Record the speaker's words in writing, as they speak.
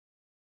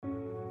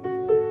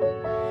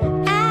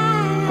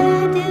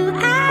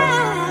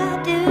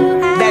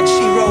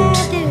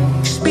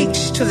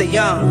to the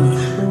young,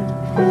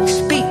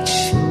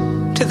 speech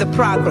to the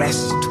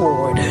progress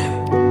toward.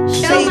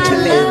 Say to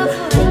them,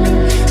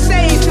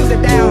 say to the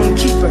down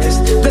keepers,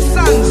 the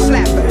sun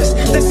slappers,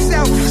 the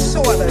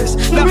self-soilers,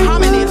 the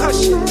harmony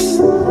hushers.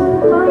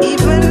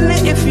 Even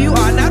if you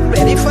are not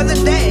ready for the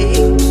day,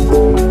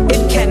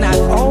 it cannot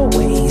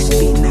always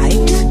be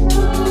night.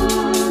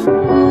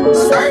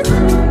 Sir,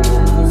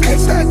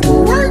 fix that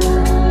work.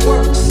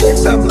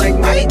 Six up like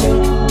Mike.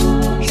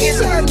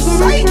 He's out of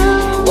sight.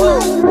 Whoa,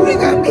 we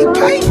got me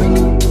tight.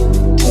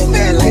 Too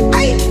bad like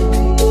Ike.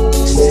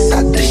 Six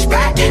out the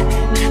spot.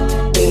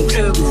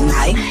 Into the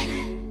night.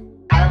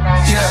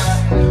 Yeah,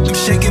 I'm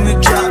shaking the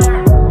drop.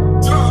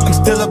 I'm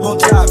still up on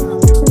top.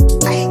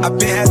 I've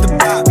been at the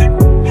bop.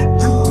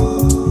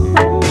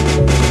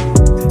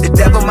 The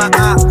devil my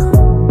op.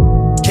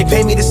 Can't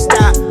pay me to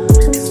stop.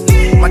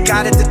 My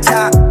God at the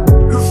top.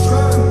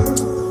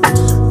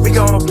 We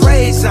gon'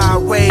 praise our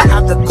way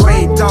out the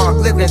grave, dog.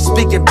 Living,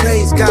 speaking,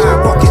 praise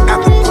God. Walking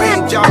out the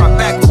graveyard,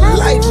 back to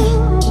life.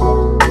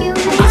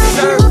 I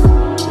serve,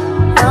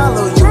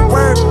 follow your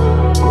word,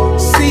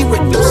 see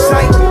with your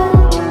sight.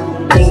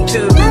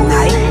 Into the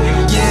night.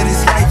 Yeah,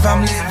 this life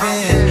I'm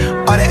living,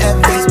 all the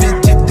evidence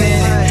been dipped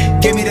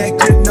in. Gave me that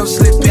grip, no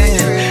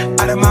slipping.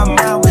 Out of my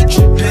mind, we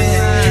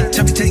tripping.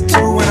 Tell me take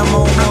two when I'm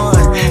on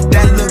one.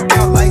 That look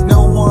out like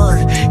no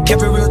one.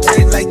 Kept it real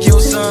tight like your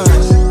son.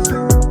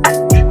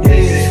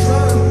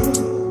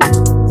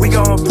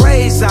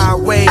 Praise our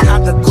way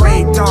out the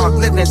grave, dog.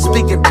 Living,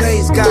 speaking,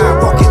 praise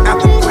God. Walking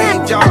out the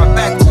graveyard,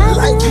 back to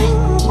life.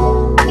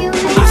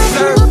 I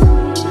serve,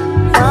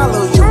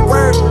 follow your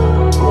word,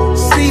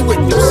 see with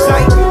your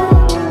sight.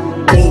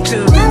 Into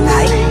the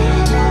night.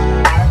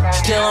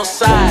 Still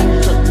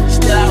outside,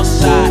 still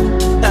outside,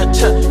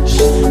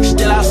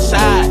 still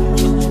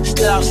outside,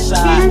 still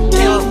outside.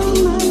 Damn,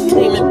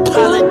 demon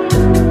pilot,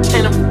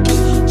 damn,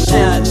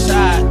 still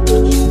outside.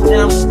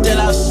 Damn, I'm still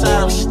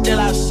outside, I'm still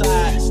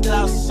outside, still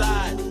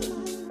outside.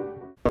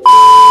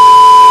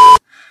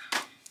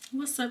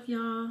 What's up,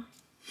 y'all?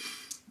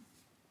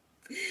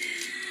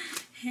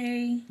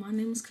 Hey, my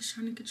name is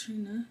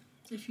Kashani-Katrina,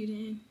 if you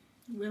didn't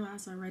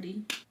realize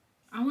already.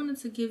 I wanted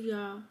to give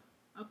y'all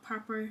a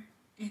proper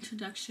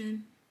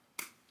introduction.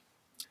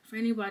 For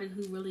anybody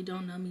who really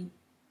don't know me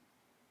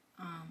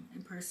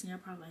in person, y'all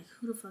probably like,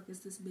 who the fuck is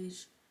this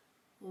bitch?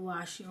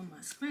 Why is she on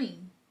my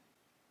screen?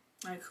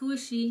 Like, who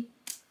is she?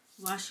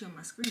 Why is she on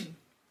my screen?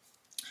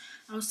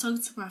 I was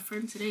talking to my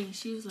friend today and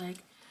she was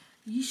like,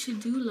 you should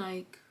do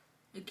like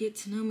a get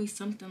to know me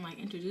something, like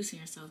introducing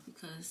yourself,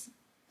 because,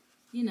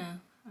 you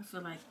know, I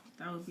feel like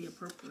that would be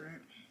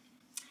appropriate.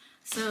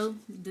 So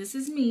this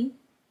is me.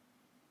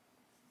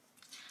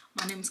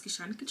 My name is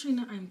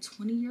Kashani-Katrina. I'm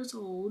 20 years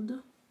old.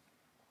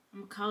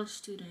 I'm a college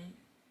student.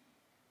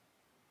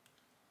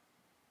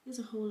 There's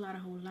a whole lot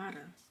of.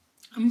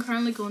 I'm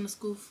currently going to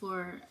school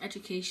for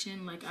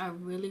education. Like, I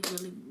really,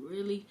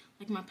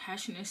 like, my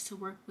passion is to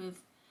work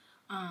with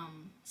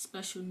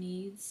special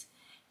needs,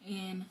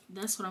 and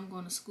that's what I'm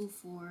going to school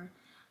for.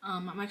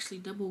 I'm actually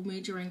double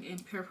majoring in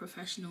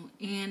paraprofessional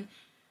and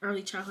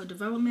early childhood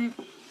development,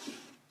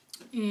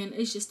 and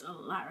it's just a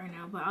lot right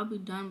now, but I'll be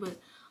done with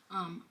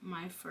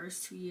my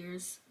first 2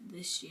 years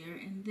this year,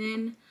 and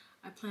then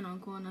I plan on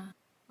going to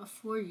a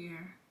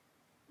 4-year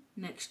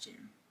next year.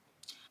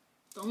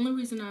 The only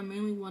reason I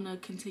mainly want to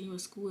continue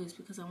with school is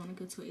because I want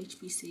to go to a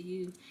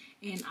HBCU,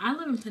 and I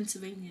live in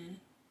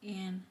Pennsylvania,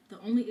 and the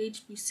only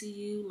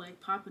HBCU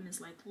like popping is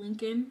like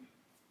Lincoln,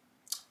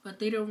 but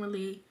they don't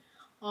really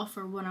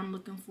offer what I'm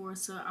looking for,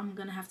 so I'm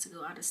gonna have to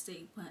go out of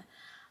state. But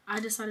I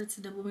decided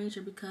to double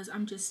major because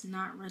I'm just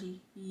not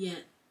ready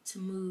yet to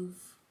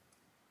move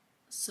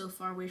so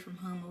far away from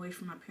home, away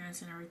from my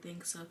parents and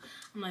everything. So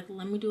I'm like,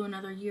 let me do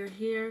another year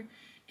here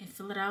and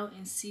fill it out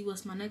and see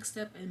what's my next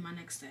step and my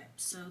next step.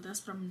 So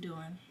that's what I'm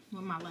doing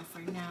with my life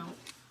right now.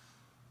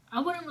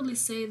 I wouldn't really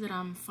say that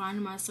I'm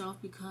finding myself,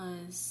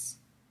 because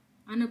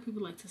I know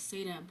people like to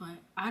say that, but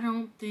I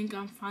don't think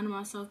I'm finding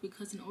myself,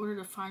 because in order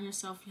to find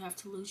yourself, you have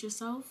to lose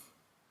yourself.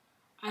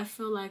 I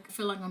feel like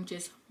I'm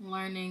just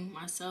learning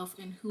myself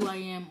and who I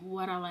am,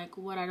 what I like,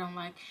 what I don't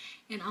like,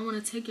 and I want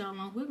to take y'all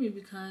along with me,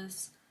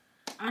 because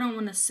I don't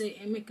want to sit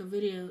and make a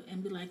video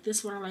and be like, this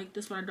is what I like,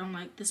 this is what I don't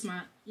like, this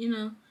my, you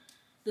know,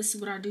 this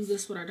is what I do,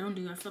 this is what I don't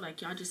do. I feel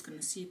like y'all just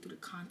gonna see it through the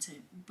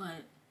content.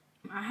 But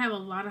I have a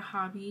lot of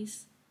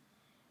hobbies,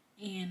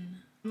 and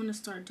I'm gonna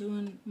start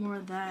doing more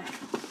of that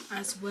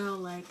as well.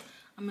 Like,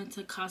 I'm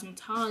into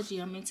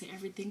cosmetology, I'm into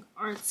everything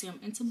artsy, I'm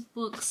into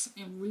books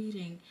and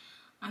reading,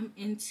 I'm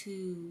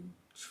into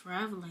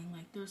traveling.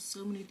 Like, there's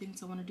so many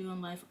things I want to do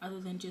in life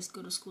other than just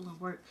go to school and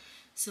work.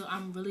 So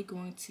I'm really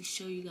going to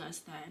show you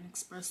guys that and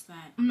express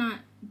that. I'm not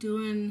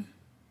doing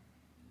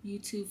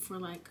YouTube for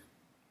like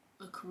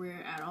a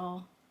career at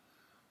all.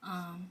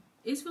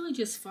 It's really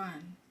just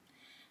fun.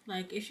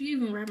 Like, if you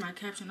even read my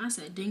caption, I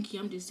said, Dinky,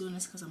 I'm just doing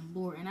this because I'm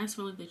bored. And that's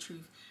really the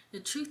truth. The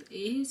truth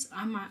is,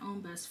 I'm my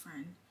own best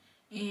friend.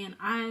 And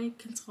I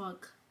can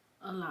talk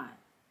a lot.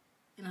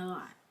 And a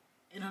lot.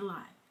 And a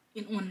lot.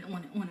 And on and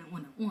on and on and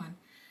on and on.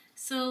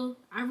 So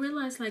I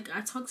realized like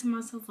I talk to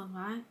myself a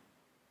lot.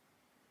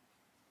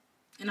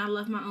 And I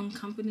love my own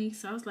company.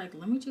 So I was like,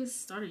 let me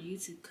just start a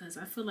YouTube. Because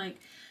I feel like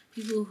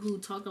people who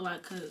talk a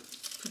lot could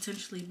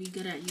potentially be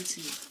good at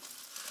YouTube.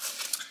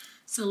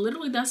 So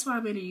literally that's why I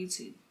made a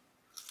YouTube.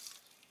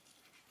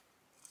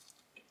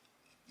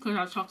 Because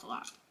I talk a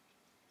lot.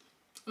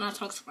 And I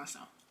talk to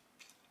myself.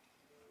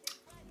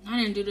 I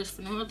didn't do this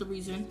for no other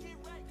reason.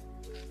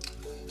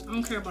 I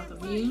don't care about the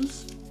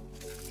views,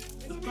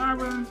 the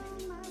barber,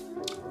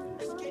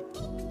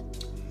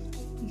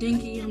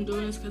 Dinky. I'm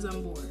doing this because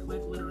I'm bored,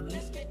 like literally.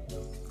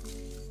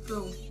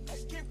 So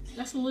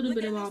that's a little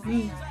bit about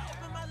me.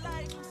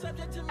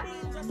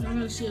 I'm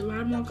gonna see a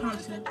lot more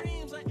content.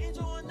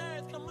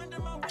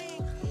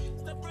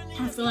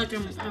 I feel like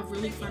I'm a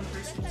really fun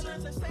person. So.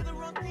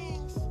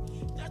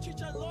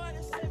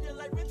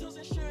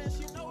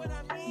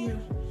 Yeah.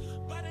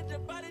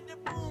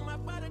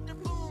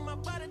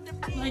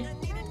 Like,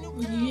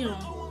 yeah,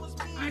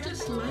 I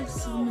just like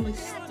so many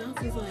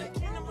stuff. It's like,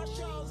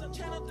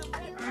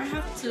 I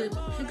have to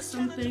pick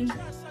something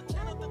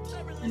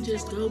and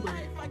just go with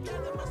it.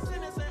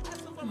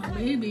 Or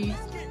maybe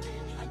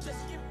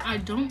I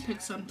don't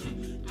pick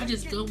something, I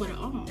just go with it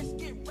all.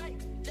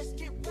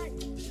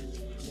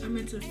 I'm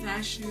into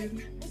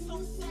fashion,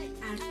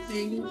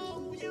 acting,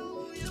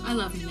 I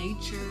love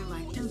nature,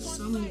 like there's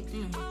so many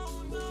things.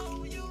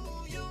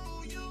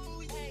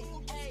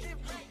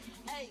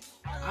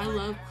 I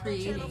love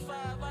creating,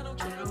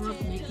 like, I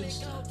love making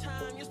stuff,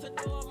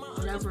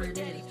 whatever it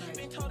is.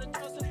 Like,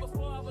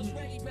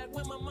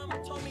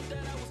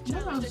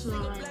 what else do I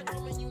like? I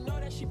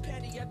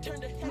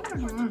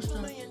don't know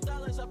stuff.